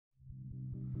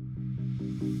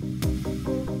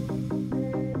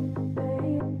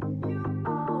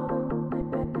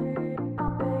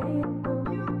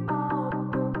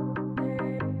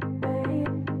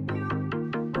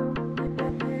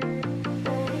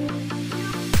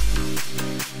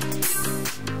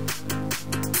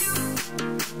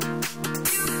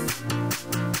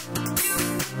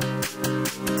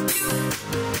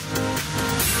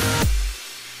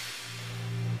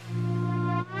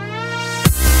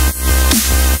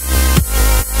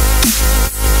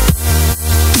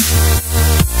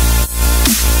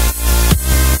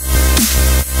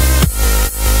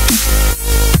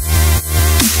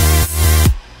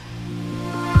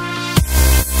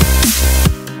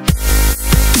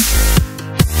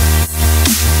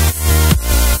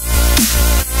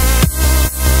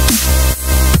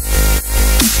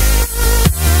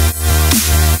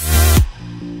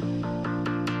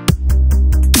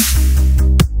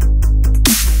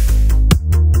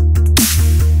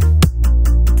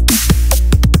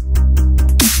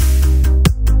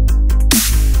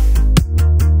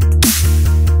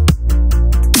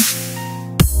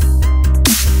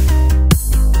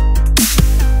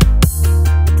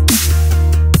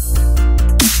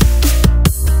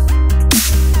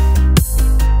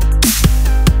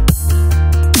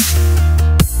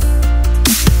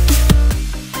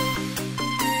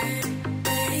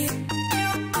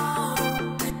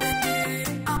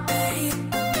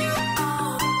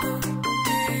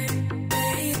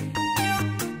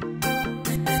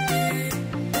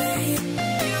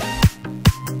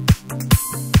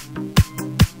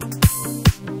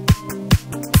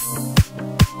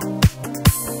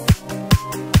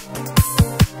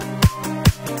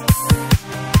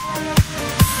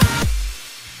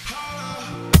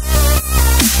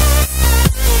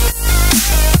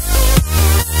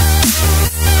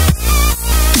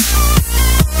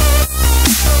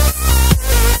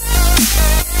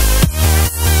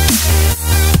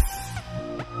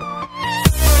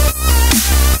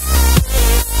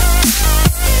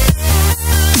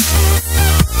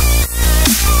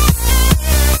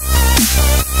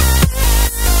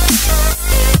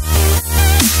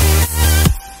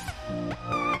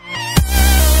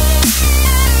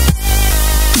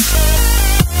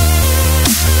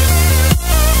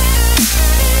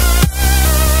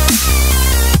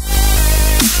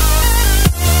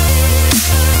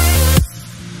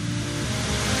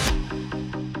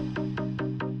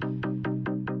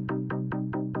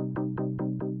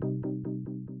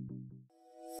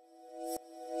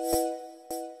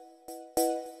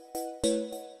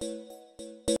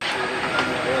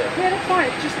fine,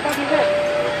 it's just bloody red.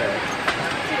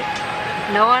 Okay.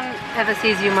 No one ever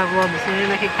sees you in my vlogs, so you need to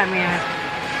make a cameo.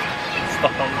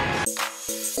 Stop.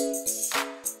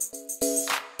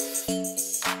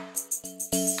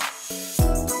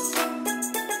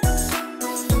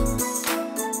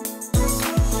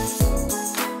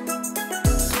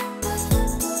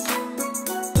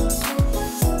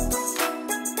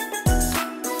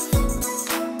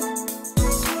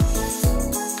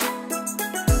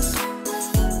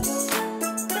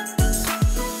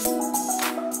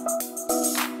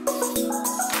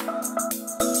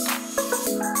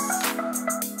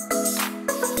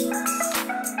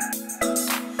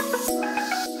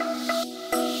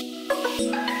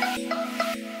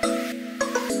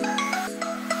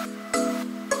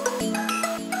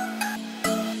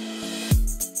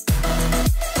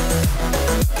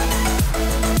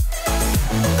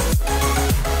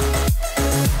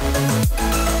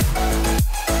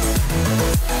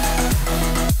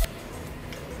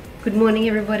 Good morning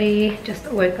everybody, just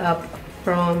woke up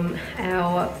from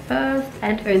our first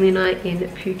and only night in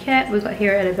Phuket. We got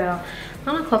here at about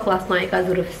 9 o'clock last night. You guys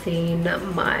would have seen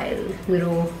my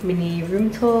little mini room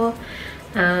tour.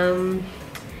 Yeah,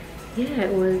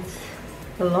 it was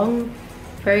a long,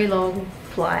 very long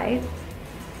flight.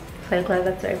 So glad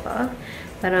that's over.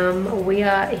 But we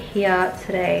are here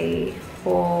today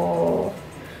for...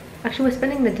 Actually, we're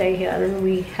spending the day here, and then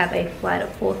we have a flight at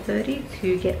 4:30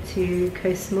 to get to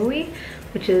Koh Samui,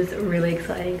 which is really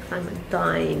exciting because I'm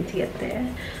dying to get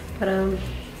there. But I've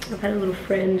had a little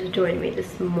friend join me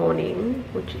this morning,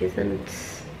 which isn't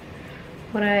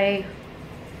what I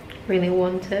really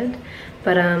wanted.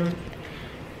 But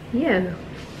yeah,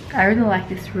 I really like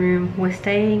this room. We're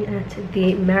staying at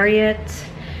the Marriott.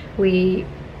 We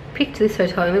picked this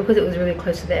hotel only because it was really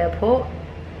close to the airport,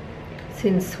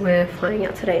 since we're flying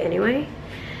out today anyway.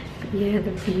 But yeah,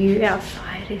 the view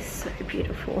outside is so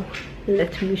beautiful.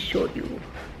 Let me show you.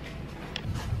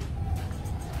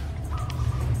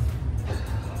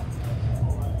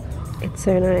 It's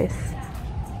so nice.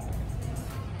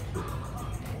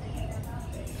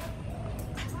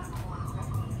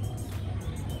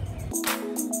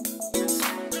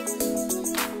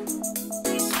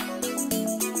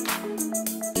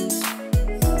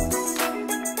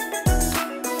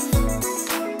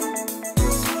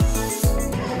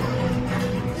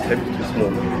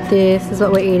 This is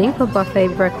what we're eating for buffet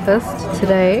breakfast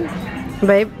today.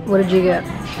 Babe, what did you get?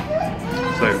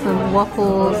 So, some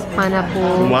waffles,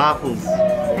 pineapple. Some waffles.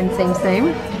 And same.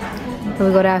 And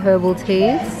we got our herbal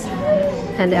teas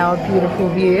and our beautiful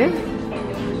view.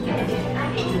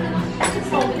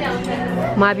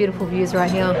 My beautiful view is right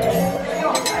here.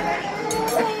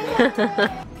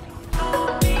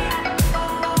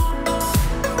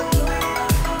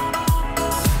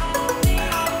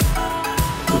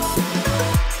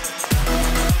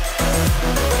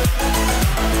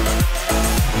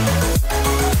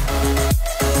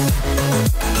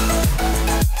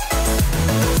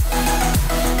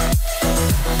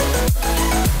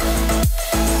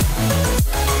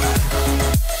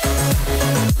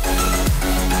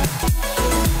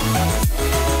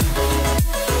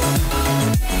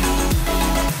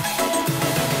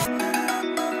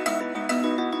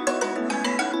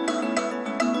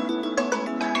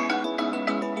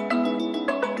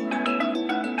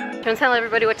 Do you want to tell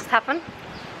everybody what just happened?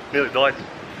 Nearly died.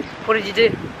 What did you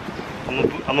do?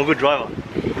 I'm a good driver.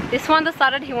 This one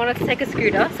decided he wanted to take a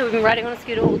scooter, so we've been riding on a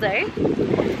scooter all day.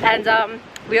 And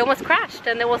we almost crashed,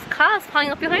 and there was cars piling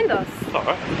up behind us.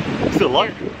 Alright. Still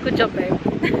alive. Yeah, good job, babe.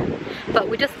 But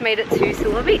we just made it to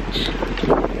Silver Beach.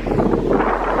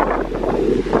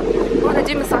 Oh, they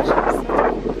do massages.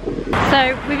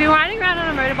 So we've been riding around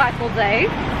on a motorbike all day,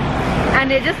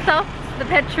 and it just stopped. The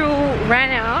petrol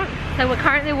ran out, so we're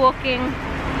currently walking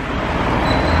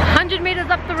 100 meters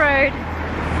up the road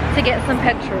to get some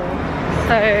petrol.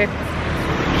 So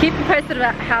keep you posted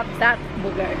about how that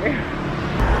will go.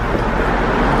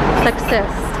 Success.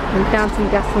 We found some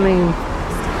gasoline.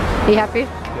 Are you happy?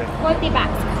 Yeah. 40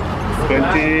 bucks.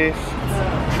 20.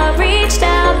 I reached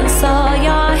out and saw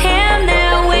your hand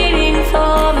there waiting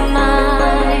for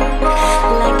mine,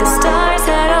 like the stars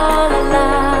had all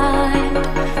aligned.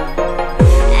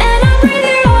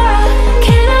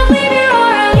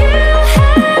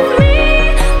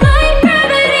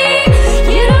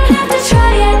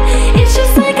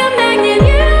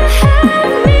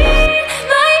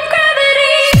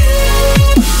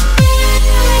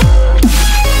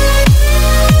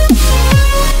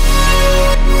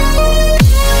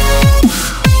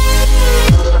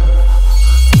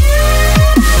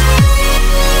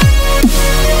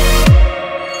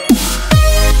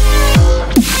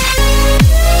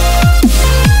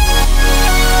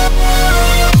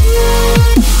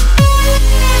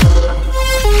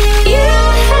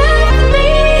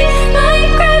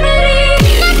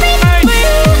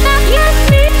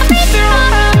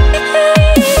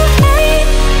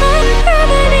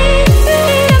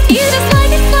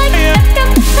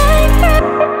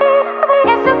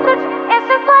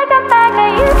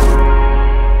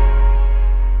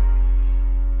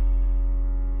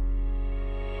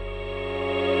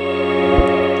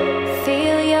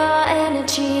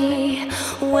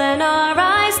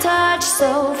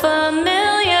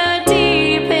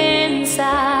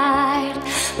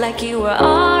 were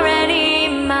already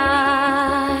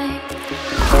mine.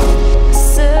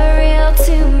 Surreal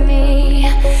to me,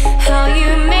 how you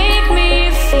make me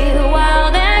feel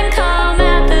wild and calm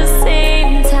at the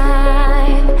same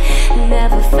time.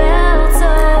 Never felt so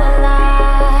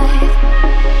alive.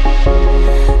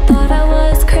 Thought I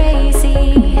was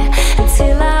crazy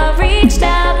until I reached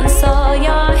out and saw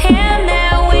your hand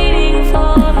there waiting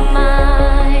for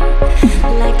mine,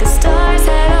 like the stars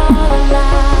had all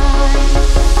aligned.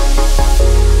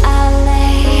 I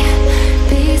lay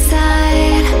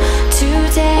beside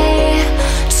today,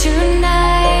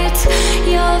 tonight,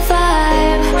 your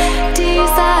vibe,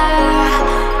 desire,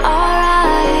 our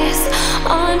eyes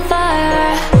on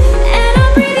fire. And I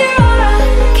breathe your aura,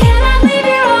 can I leave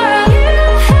your aura? You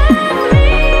have me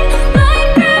like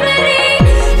gravity.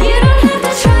 You don't have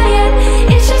to try it,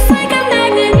 it's just like a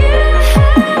magnet. You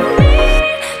have me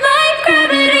like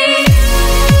gravity.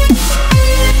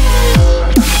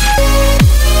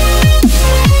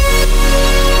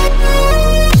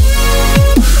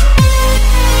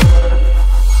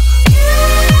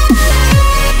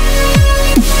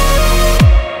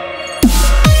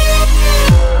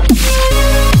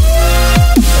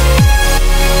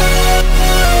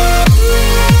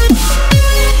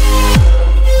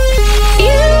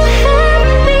 You have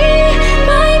me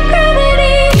like gravity.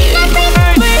 You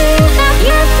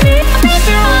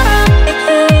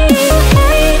have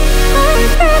me like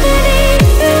gravity.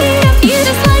 You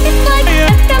just like it's like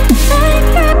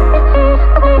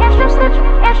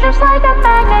it's just like a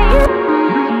magnet.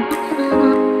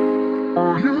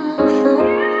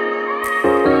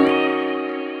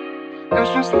 It's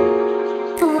just